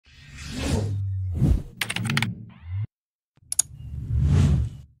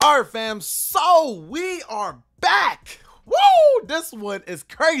All right, fam, so we are back. Woo, this one is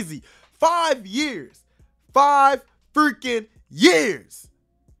crazy. 5 years. 5 freaking years.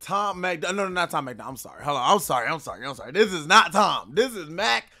 Tom Macdonald. No, not Tom Macdonald. I'm sorry. Hold on. I'm sorry. This is not Tom. This is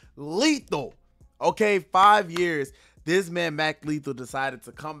Mac Lethal. Okay, 5 years. This man, Mac Lethal, decided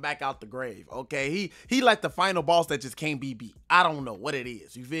to come back out the grave. Okay, he like the final boss that just can't be beat. I don't know what it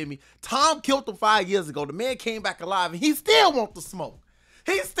is. You feel me? Tom killed him 5 years ago. The man came back alive, and he still want the smoke.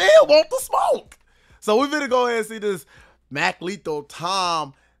 He still want the smoke. So we're gonna go ahead and see this Mac Lethal,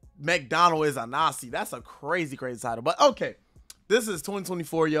 Tom Macdonald is a Nazi. That's a crazy, crazy title. But okay, this is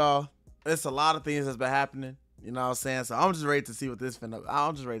 2024, y'all. It's a lot of things that's been happening. You know what I'm saying? So I'm just ready to see what this finna.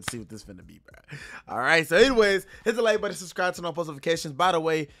 Be, bro. All right. So, anyways, hit the like button, subscribe, turn on post notifications. By the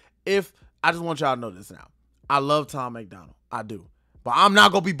way, I just want y'all to know this now. I love Tom Macdonald. I do. But I'm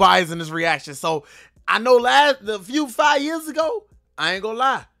not gonna be biased in this reaction. So I know 5 years ago, I ain't gonna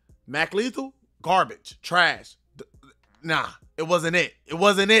lie. Mac Lethal, garbage, trash. Nah, it wasn't it. It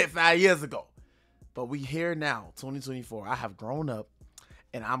wasn't it 5 years ago. But we here now, 2024. I have grown up.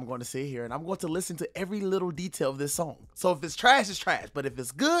 And I'm going to sit here and I'm going to listen to every little detail of this song. So if it's trash, it's trash. But if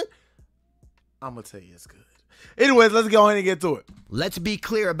it's good, I'm going to tell you it's good. Anyways, let's go ahead and get to it. Let's be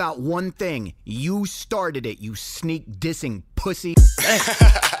clear about one thing. You started it, you sneak dissing pussy.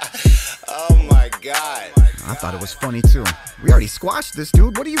 Oh my God. I thought it was funny too. We already squashed this,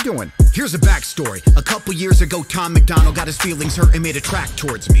 dude. What are you doing? Here's a backstory. A couple years ago, Tom Macdonald got his feelings hurt and made a track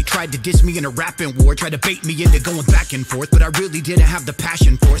towards me. Tried to diss me in a rapping war, tried to bait me into going back and forth, but I really didn't have the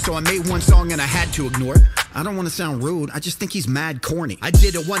passion for it, so I made one song and I had to ignore it. I don't want to sound rude, I just think he's mad corny. I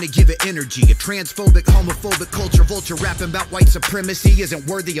didn't want to give it energy. A transphobic, homophobic culture vulture rapping about white supremacy isn't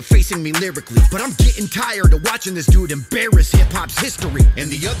worthy of facing me lyrically. But I'm getting tired of watching this dude embarrass hip-hop's history. And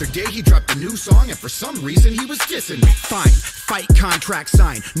the other day he dropped a new song and for some reason he was dissing me. Fine, fight contract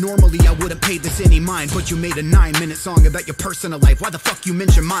signed. Normally I wouldn't pay this any mind, but you made a 9-minute song about your personal life. Why the fuck you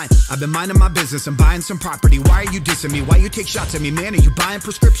mention mine? I've been minding my business and buying some property. Why are you dissing me? Why you take shots at me, man? Are you buying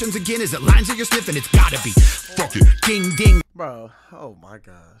prescriptions again? Is it lines that you're sniffing? It's gotta be. Fuck it. Ding ding. Bro, oh my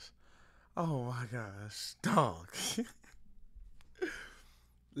gosh. Oh my gosh. Dog.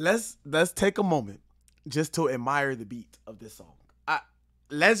 Let's take a moment just to admire the beat of this song.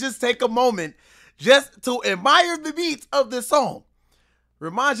 Let's just take a moment just to admire the beats of this song.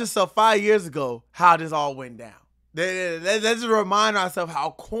 Remind yourself 5 years ago how this all went down. Let's just remind ourselves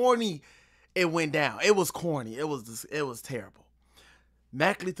how corny it went down. It was corny. It was terrible.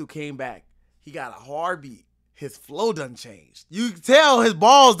 Mac Lethal came back. He got a hard beat. His flow done changed. You can tell his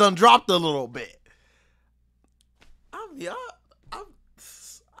balls done dropped a little bit. I'm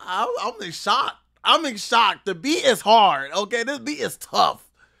in shock. I'm in shock. The beat is hard. Okay, this beat is tough.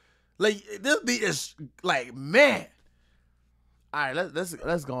 Like this beat is like, man. All right,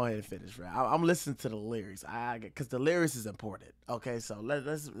 let's go ahead and finish, bro. I'm listening to the lyrics, because the lyrics is important. Okay, so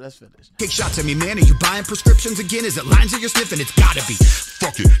let's finish. Take shots at me, man. Are you buying prescriptions again? Is it lines that you're sniffing? It's gotta be.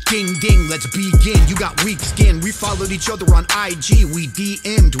 Fuck it. Ding ding, let's begin. You got weak skin. We followed each other on IG. We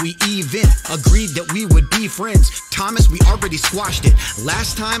DM'd. We even agreed that we would be friends. Thomas, we already squashed it.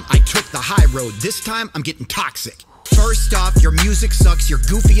 Last time I took the high road. This time I'm getting toxic. First off, your music sucks, you're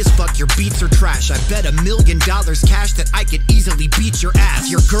goofy as fuck, your beats are trash. I bet $1 million cash that I could easily beat your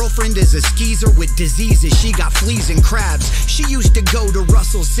ass. Your girlfriend is a skeezer with diseases, she got fleas and crabs. She used to go to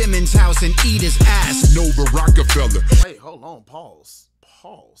Russell Simmons' house and eat his ass. Nova Rockefeller. Wait, hold on, pause.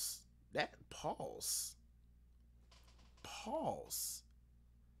 Pause.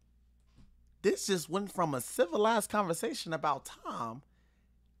 This just went from a civilized conversation about Tom.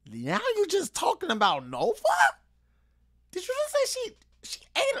 Now you just talking about Nova? Did you just say she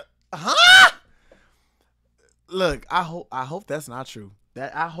ate a huh? Look, I hope that's not true.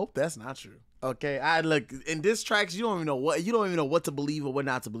 I hope that's not true. Okay, look, in diss tracks, you don't even know what to believe or what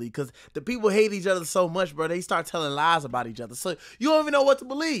not to believe, because the people hate each other so much, bro. They start telling lies about each other, so you don't even know what to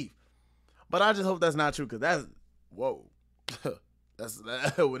believe. But I just hope that's not true, because that's whoa,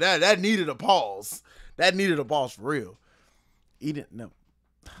 that needed a pause. That needed a pause for real. No.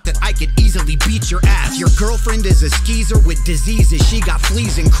 That I could easily beat your ass. Your girlfriend is a skeezer with diseases, she got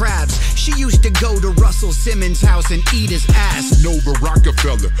fleas and crabs. She used to go to Russell Simmons' house and eat his ass. Nova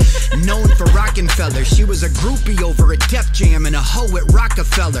Rockefeller. Known for Rockefeller, she was a groupie over at Def Jam and a hoe at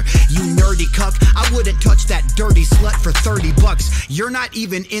Rockefeller. You nerdy cuck, I wouldn't touch that dirty slut for 30 bucks. You're not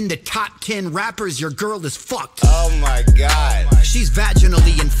even in the top 10 rappers, your girl is fucked. Oh my God. She's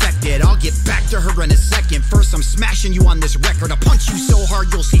vaginally infected, I'll get back to her in a second. First I'm smashing you on this record, I'll punch you so hard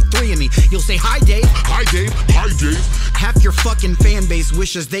you'll see 3 of me. You'll say, hi Dave. Hi Dave. Hi Dave. Half your fucking fan base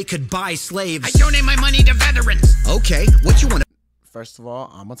wishes they could buy slaves. I donate my money to veterans. Okay, what you want? First of all,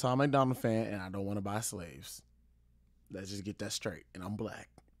 I'm a Tom Macdonald fan, and I don't want to buy slaves. Let's just get that straight. And I'm black.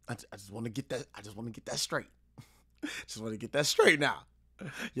 I just want to get that. I just want to get that straight. Just want to get that straight now.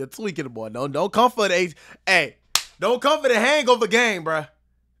 You're tweaking, boy. Don't come for the age. Hey, don't come for the hangover game, bruh.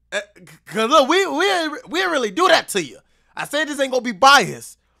 Cause look, we didn't really do that to you. I said this ain't gonna be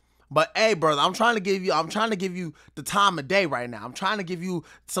biased, but hey, brother, I'm trying to give you the time of day right now. I'm trying to give you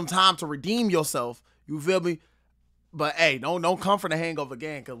some time to redeem yourself. You feel me? But hey, don't come for the hangover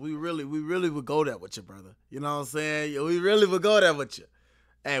game, cause we really would go there with you, brother. You know what I'm saying? Yeah, we really would go there with you.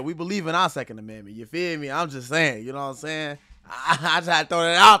 Hey, we believe in our Second Amendment. You feel me? I'm just saying. You know what I'm saying? I try to throw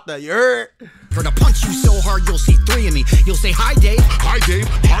that out there. You heard? For to punch you so hard, you'll see three of me. You'll say, hi, Dave. Hi, Dave.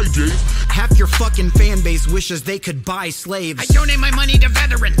 Hi, Dave. Half your fucking fan base wishes they could buy slaves. I donate my money to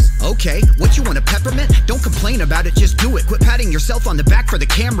veterans. Okay, what you want, a peppermint? Don't complain about it, just do it. Quit patting yourself on the back for the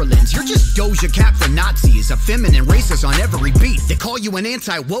camera lens. You're just Doja Cat for Nazis, a feminine racist on every beat. They call you an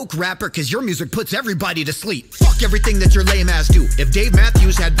anti-woke rapper cause your music puts everybody to sleep. Fuck everything that your lame ass do. If Dave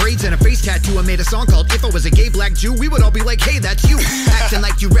Matthews had braids and a face tattoo and made a song called If I Was a Gay Black Jew, we would all be like, hey, that's you. Acting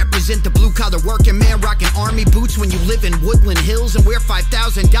like you represent the blue-collar working man, rocking army boots when you live in Woodland Hills and wear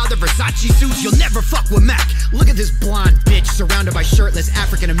 $5,000 Versace suits. You'll never fuck with Mac. Look at this blonde bitch surrounded by shirtless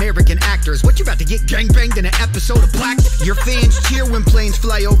African-American actors. What, you about to get gangbanged in an episode of Black? Your fans cheer when planes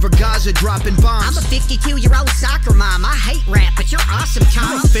fly over Gaza dropping bombs. I'm a 52-year-old soccer mom. I hate rap, but you're awesome,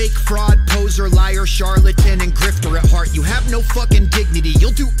 Tom. You're a fake fraud, poser, liar, charlatan, and grifter at heart. You have no fucking dignity.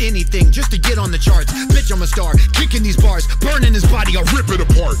 You'll do anything just to get on the charts. Bitch, I'm a star, kicking these bars, burning his body, I'll rip it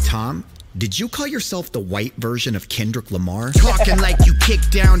apart. Tom, did you call yourself the white version of Kendrick Lamar? Talking like you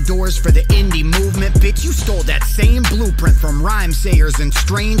kicked down doors for the indie movement. Bitch, you stole that same blueprint from rhyme sayers and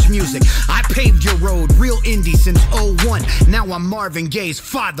strange music. I paved your road, real indie since '01. Now I'm Marvin Gaye's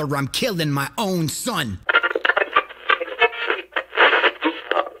father, I'm killing my own son.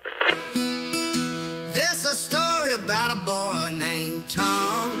 There's a story about a boy named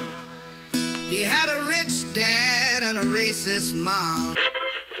Tom. He had a rich dad and a racist mom.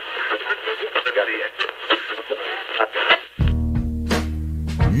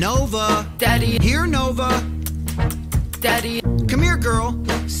 Nova. Daddy. Here, Nova. Daddy. Come here, girl.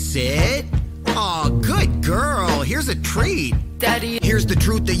 Sit. Aw, good girl. Here's a treat. Daddy. Here's the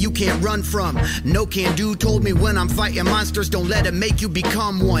truth that you can't run from. No can do told me when I'm fighting monsters, don't let it make you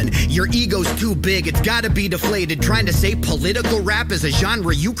become one. Your ego's too big, it's gotta be deflated. Trying to say political rap is a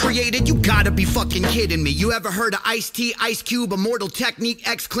genre you created? You gotta be fucking kidding me. You ever heard of Ice-T, Ice Cube, Immortal Technique,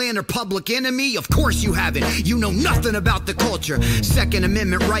 X-Clan, or Public Enemy? Of course you haven't. You know nothing about the culture. Second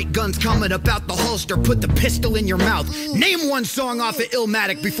Amendment right, guns coming up out the holster. Put the pistol in your mouth. Name one song off of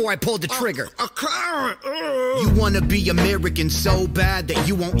Illmatic before I pull the trigger. You wanna be American so bad that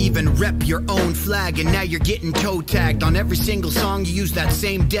you won't even rep your own flag, and now you're getting toe tagged on every single song. You use that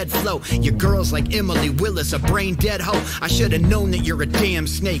same dead flow. Your girl's like Emily Willis, a brain dead hoe. I should have known that you're a damn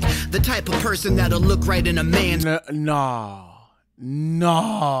snake, the type of person that'll look right in a man's. Nah.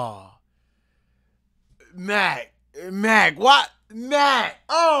 Mac, what? Mac,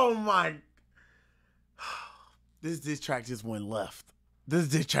 oh my. This track just went left.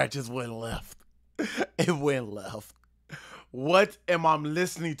 This track just went left. It went left. What am I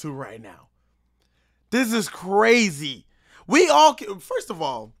listening to right now? This is crazy. We all can, first of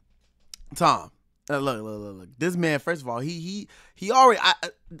all, Tom, look. This man, first of all, he already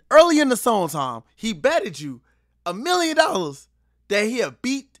early in the song, Tom, he betted you $1 million that he'll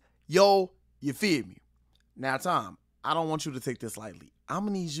beat you feel me? Now, Tom, I don't want you to take this lightly. I'm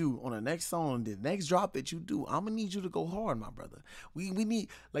gonna need you on the next song, the next drop that you do. I'm gonna need you to go hard, my brother. We need,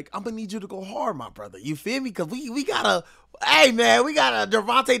 like, I'm gonna need you to go hard, my brother. You feel me? Cause we gotta, hey man, we got a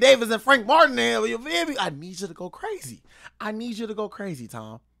Devontae Davis and Frank Martin here. You feel me? I need you to go crazy. I need you to go crazy,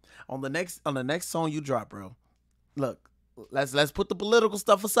 Tom. On the next song you drop, bro. Look, let's put the political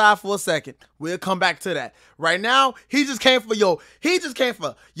stuff aside for a second. We'll come back to that. Right now, he just came for your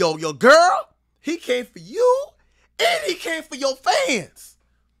girl. He came for you. And he came for your fans.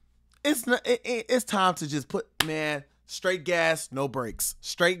 It's time to just put, man, straight gas, no brakes.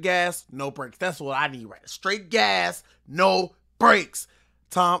 Straight gas, no brakes. That's what I need right now. Straight gas, no brakes.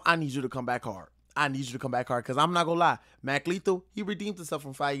 Tom, I need you to come back hard. I need you to come back hard because I'm not going to lie. Mac Lethal, he redeemed himself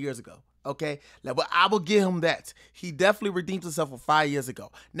from 5 years ago. Okay? But I will give him that. He definitely redeemed himself from 5 years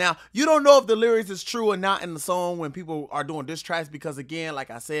ago. Now, you don't know if the lyrics is true or not in the song when people are doing diss tracks because, again, like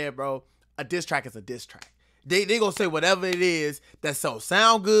I said, bro, a diss track is a diss track. They gonna say whatever it is that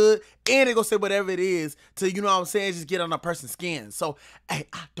sound good, and they gonna say whatever it is to, you know what I'm saying, just get on a person's skin. So, hey,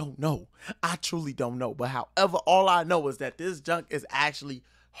 I don't know. I truly don't know. But however, all I know is that this junk is actually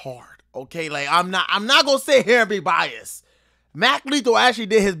hard. Okay, like I'm not gonna sit here and be biased. Mac Lethal actually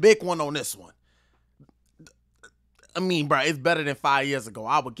did his big one on this one. I mean, bro, it's better than 5 years ago.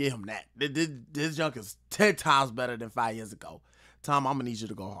 I would give him that. This junk is 10 times better than 5 years ago. Tom, I'm going to need you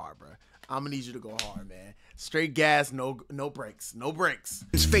to go hard, bro. I'm going to need you to go hard, man. Straight gas, no brakes. No brakes.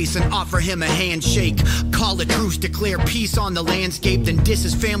 His face and offer him a handshake. Call a truce, declare peace on the landscape. Then diss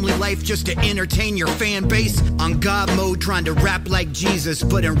his family life just to entertain your fan base. On God mode, trying to rap like Jesus,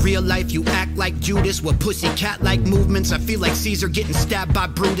 but in real life you act like Judas. With pussycat-like movements, I feel like Caesar getting stabbed by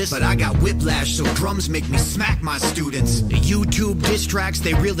Brutus. But I got whiplash, so drums make me smack my students. The YouTube diss tracks,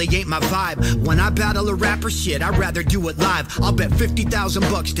 they really ain't my vibe. When I battle a rapper, shit, I'd rather do it live. I'll bet 50,000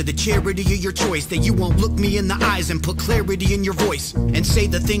 bucks to the charity of your choice that you won't look me in the eyes and put clarity in your voice and say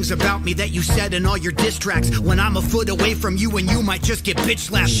the things about me that you said in all your diss tracks when I'm a foot away from you and you might just get bitch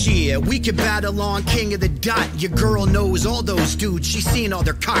slapped. Shit, we could battle on King of the Dot. Your girl knows all those dudes, she's seen all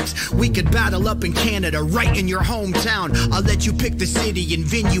their cocks. We could battle up in Canada, right in your hometown. I'll let you pick the city and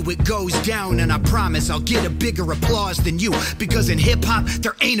venue it goes down, and I promise I'll get a bigger applause than you, because in hip-hop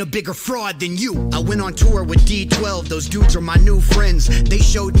there ain't a bigger fraud than you. I went on tour with D12, those dudes are my new friends. They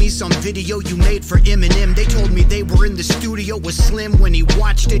showed me some video you made for Eminem. They told me they were in the studio with Slim. When he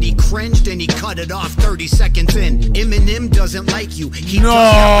watched it, he cringed and he cut it off 30 seconds in. Eminem doesn't like you. He does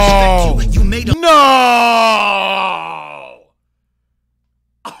not respect you. You made a— No!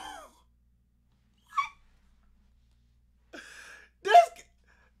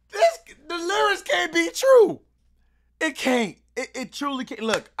 The lyrics can't be true. It can't. It truly can't.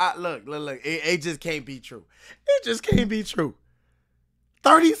 Look. It just can't be true. It just can't be true.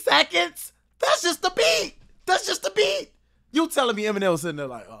 30 seconds? That's just the beat. That's just the beat. You telling me Eminem was sitting there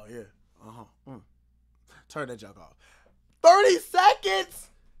like, oh yeah, turn that junk off. 30 seconds?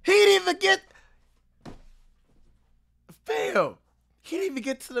 He didn't even get, fam, he didn't even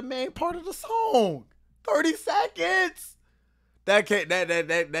get to the main part of the song. 30 seconds? That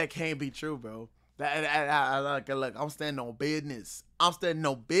can't be true, bro. Look, I'm standing on business.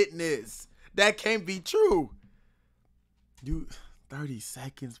 That can't be true. 30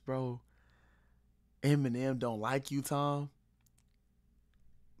 seconds, bro. Eminem don't like you, Tom.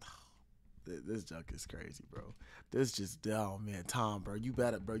 This junk is crazy, bro. This just, oh man, Tom, bro, you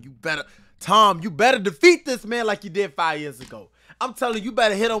better, Tom, you better defeat this man like you did 5 years ago. I'm telling you, you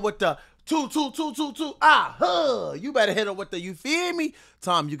better hit him with the 2, 2, 2, 2, 2. You better hit him with the, you feel me?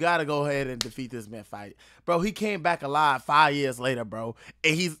 Tom, you gotta go ahead and defeat this man fight. Bro, he came back alive 5 years later, bro.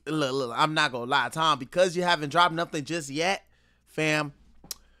 And he's, look, I'm not gonna lie, Tom, because you haven't dropped nothing just yet, fam,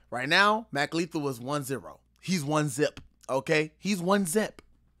 right now, Mac Lethal is 1-0. He's 1 zip, okay? He's 1 zip.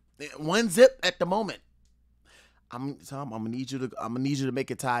 1 zip at the moment. Tom, I'm gonna need you to make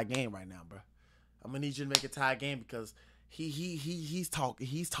a tie game right now, bro. I'm gonna need you to make a tie game because he's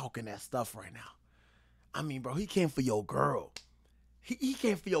talking that stuff right now. I mean, bro, he came for your girl. He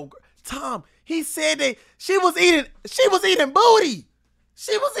came for your girl. Tom, he said that she was eating booty.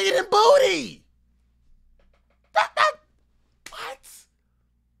 She was eating booty. What?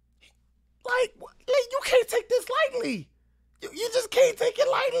 Like you can't take this lightly. You just can't take it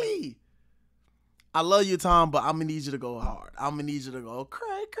lightly. I love you, Tom, but I'm gonna need you to go hard. I'm gonna need you to go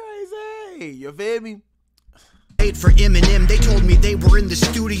crazy. You feel me? For Eminem, they told me they were in the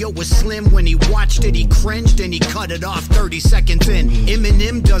studio with Slim. When he watched it, he cringed and he cut it off 30 seconds in.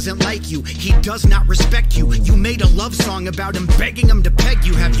 Eminem doesn't like you. He does not respect you. You made a love song about him, begging him to peg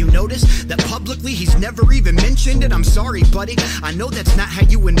you. Have you noticed that publicly he's never even mentioned it? I'm sorry, buddy. I know that's not how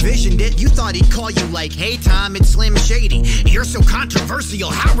you envisioned it. You thought he'd call you like, hey, Tom, it's Slim Shady. You're so controversial.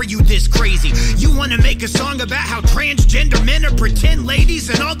 How are you this crazy? You want to make a song about how transgender men are pretend ladies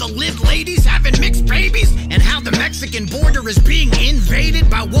and all the live ladies having mixed babies? And how the Mexican border is being invaded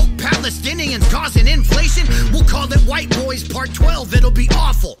by woke Palestinians causing inflation? We'll call it White Boys Part 12. It'll be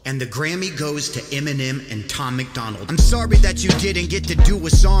awful. And the Grammy goes to Eminem and Tom Macdonald. I'm sorry that you didn't get to do a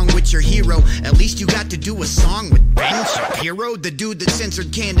song with your hero. At least you got to do a song with Ben Shapiro, the dude that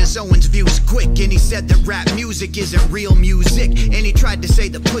censored Candace Owens' views quick. And he said that rap music isn't real music. And he tried to say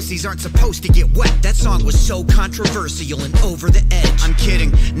the pussies aren't supposed to get wet. That song was so controversial and over the edge. I'm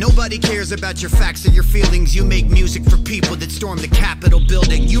kidding. Nobody cares about your facts or your feelings. You make music for people that storm the Capitol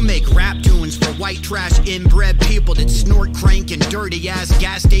building. You make rap tunes for white trash inbred people that snort crank in dirty ass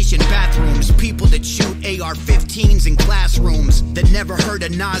gas station bathrooms. People that shoot AR-15s in classrooms. That never heard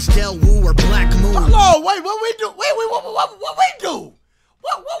of Nas Del Woo or Black Moon. Hold on, wait, what we do? What we do?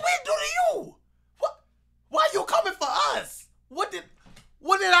 What we do to you? Why you coming for us? What did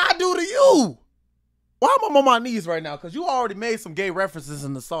I do to you? Why am I on my knees right now? Because you already made some gay references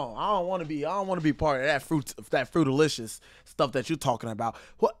in the song. I don't want to be part of that fruitalicious stuff that you're talking about.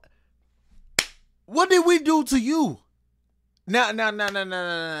 What did we do to you? Now,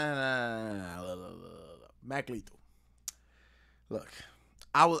 Mac Lethal. Look,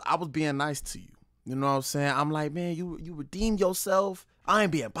 I was being nice to you. You know what I'm saying? I'm like, man, you redeem yourself. I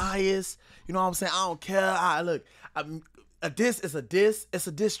ain't being biased. You know what I'm saying? I don't care. A diss is a diss. It's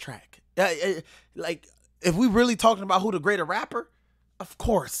a diss track. Like, if we really talking about who the greater rapper, of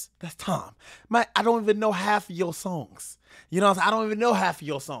course, that's Tom. I don't even know half of your songs. You know what I'm saying? I don't even know half of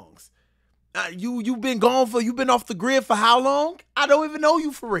your songs. You've been off the grid for how long? I don't even know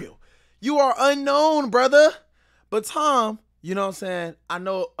you for real. You are unknown, brother. But Tom, you know what I'm saying? I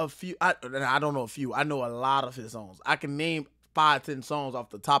know a few. I don't know a few. I know a lot of his songs. I can name 5, 10 songs off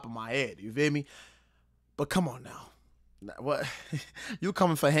the top of my head. You feel me? But come on now. What? You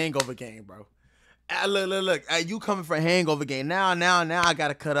coming for Hangover Game, bro. Look. You coming for Hangover Game. Now I got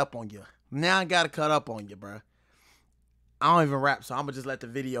to cut up on you. Bro. I don't even rap, so I'm going to just let the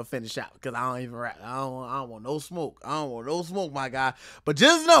video finish out because I don't even rap. I don't want no smoke. My guy. But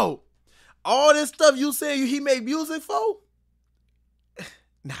just know, all this stuff you say he make music for,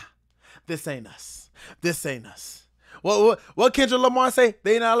 nah, this ain't us. What Kendrick Lamar say?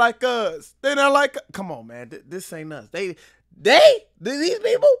 They not like us. Come on, man. This ain't us. These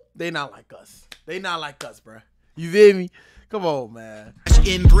people, they not like us. They not like us, bro. You feel me? Come on, man.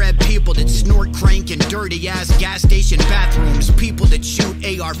 Inbred people that snort crank in dirty-ass gas station bathrooms. People that shoot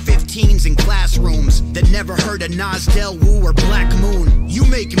AR-15s in classrooms. That never heard of Nas Del Woo or Black Moon. You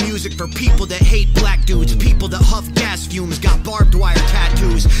make music for people that hate black dudes. People that huff gas fumes, got barbed wire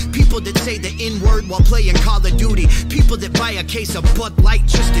tattoos. People that say the N-word while playing Call of Duty. People that buy a case of Bud Light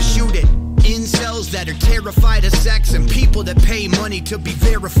just to shoot it. Incels that are terrified of sex, and people that pay money to be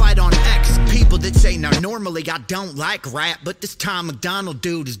verified on X. People that say, now normally I don't like rap, but this Tom Macdonald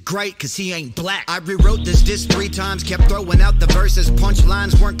dude is great cause he ain't black. I rewrote this diss 3 times, kept throwing out the verses.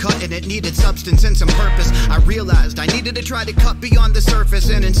 Punchlines weren't cutting, it needed substance and some purpose. I realized I needed to try to cut beyond the surface,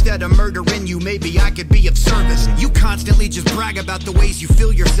 and instead of murdering you, maybe I could be of service. You constantly just brag about the ways you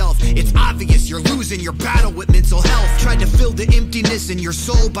feel yourself. It's obvious you're losing your battle with mental health. Tried to fill the emptiness in your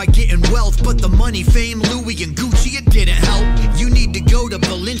soul by getting wealth, but the money, fame, Louis and Gucci, it didn't help. You need to go to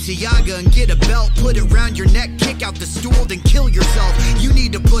Balenciaga and get a belt, put it around your neck, kick out the stool, then kill yourself. You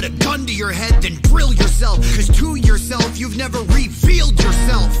need to put a gun to your head, then drill yourself, cause to yourself, you've never revealed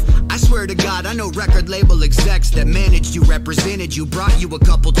yourself. I swear to God, I know record label execs that managed you, represented you, brought you a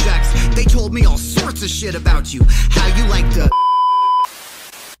couple checks. They told me all sorts of shit about you, how you like to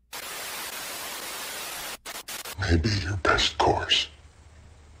Maybe your best course.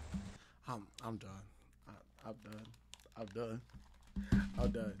 I'm done. I'm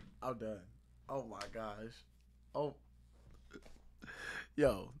done. Oh my gosh. Oh.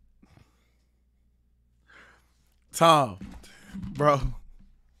 Yo. Tom, bro.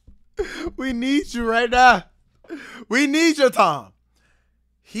 We need you right now. We need you, Tom.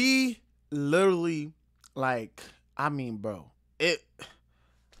 He literally, like, bro.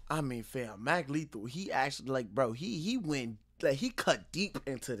 Fam, Mac Lethal, he actually, like, bro, he went, like, he cut deep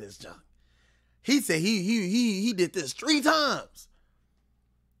into this junk. He said he did this 3 times.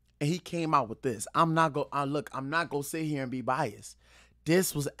 And he came out with this. I'm not gonna sit here and be biased.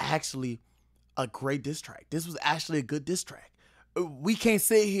 This was actually a great diss track. This was actually a good diss track. We can't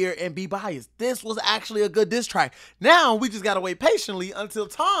sit here and be biased. This was actually a good diss track. Now we just gotta wait patiently until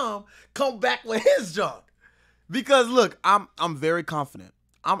Tom come back with his junk. Because look, I'm very confident.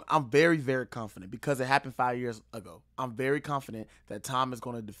 I'm very, very confident because it happened 5 years ago. I'm very confident that Tom is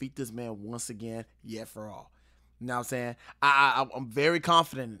going to defeat this man once again, yet for all. You know what I'm saying? I'm very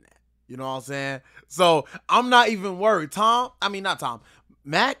confident in that. You know what I'm saying? So I'm not even worried. Not Tom.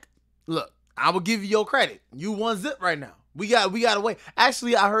 Mac, look, I will give you your credit. You 1-0 right now. We gotta wait.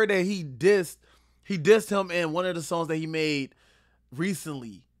 Actually, I heard that he dissed him in one of the songs that he made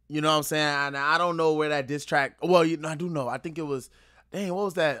recently. You know what I'm saying? And I don't know where that diss track. Well, I do know. I think it was. Dang, what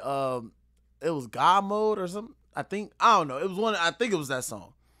was that? It was God Mode or something. I don't know. It was one. I think it was that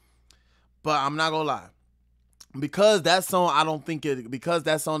song. But I'm not gonna lie. Because that song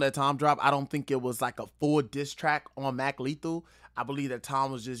that Tom dropped, I don't think it was like a full diss track on Mac Lethal. I believe that Tom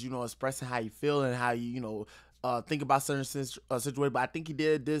was just, expressing how you feel and how you, think about certain situations. But I think he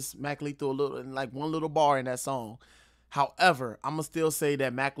did diss Mac Lethal a little, in like one little bar in that song. However, I'm gonna still say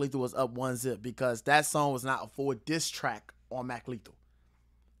that Mac Lethal was up 1-0 because that song was not a full diss track on Mac Lethal.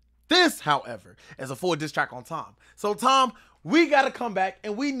 This, however, is a full diss track on Tom. So, Tom, we got to come back,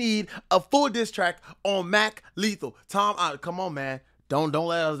 and we need a full diss track on Mac Lethal. Tom, come on, man. Don't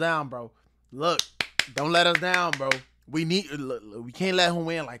let us down, bro. Look, don't let us down, bro. We can't let him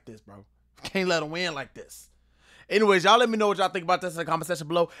win like this, bro. We can't let him win like this. Anyways, y'all let me know what y'all think about this in the comment section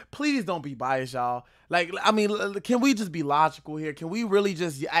below. Please don't be biased, y'all. Like, I mean, can we just be logical here? Can we really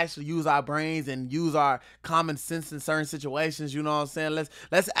just actually use our brains and use our common sense in certain situations? You know what I'm saying?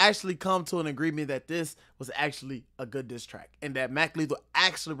 Let's actually come to an agreement that this was actually a good diss track and that Mac Lethal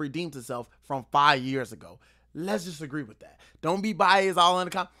actually redeemed himself from 5 years ago. Let's just agree with that. Don't be biased all in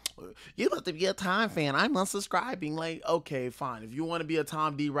the comments. You have to be a Tom fan. I'm unsubscribing. Like, okay, fine. If you want to be a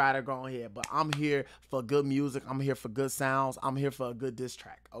Tom D rider, go ahead. But I'm here for good music. I'm here for good sounds. I'm here for a good diss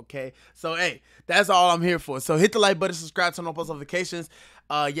track. Okay. So, hey, that's all I'm here for. So hit the like button, subscribe, turn on post notifications.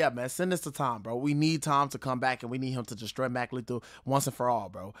 Yeah, man, send this to Tom, bro. We need Tom to come back and we need him to destroy Mac Lethal once and for all,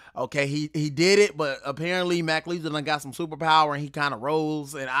 bro. Okay, he did it, but apparently Mac Lethal done got some superpower and he kind of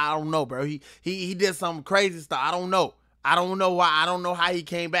rose, and I don't know, bro. He did some crazy stuff. I don't know. I don't know why. I don't know how he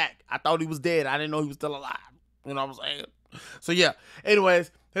came back. I thought he was dead. I didn't know he was still alive. You know what I'm saying? So yeah. Anyways,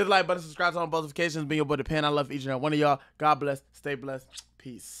 hit the like button, subscribe, turn on notifications. Be your boy Depend. I love each and every one of y'all. God bless. Stay blessed.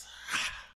 Peace.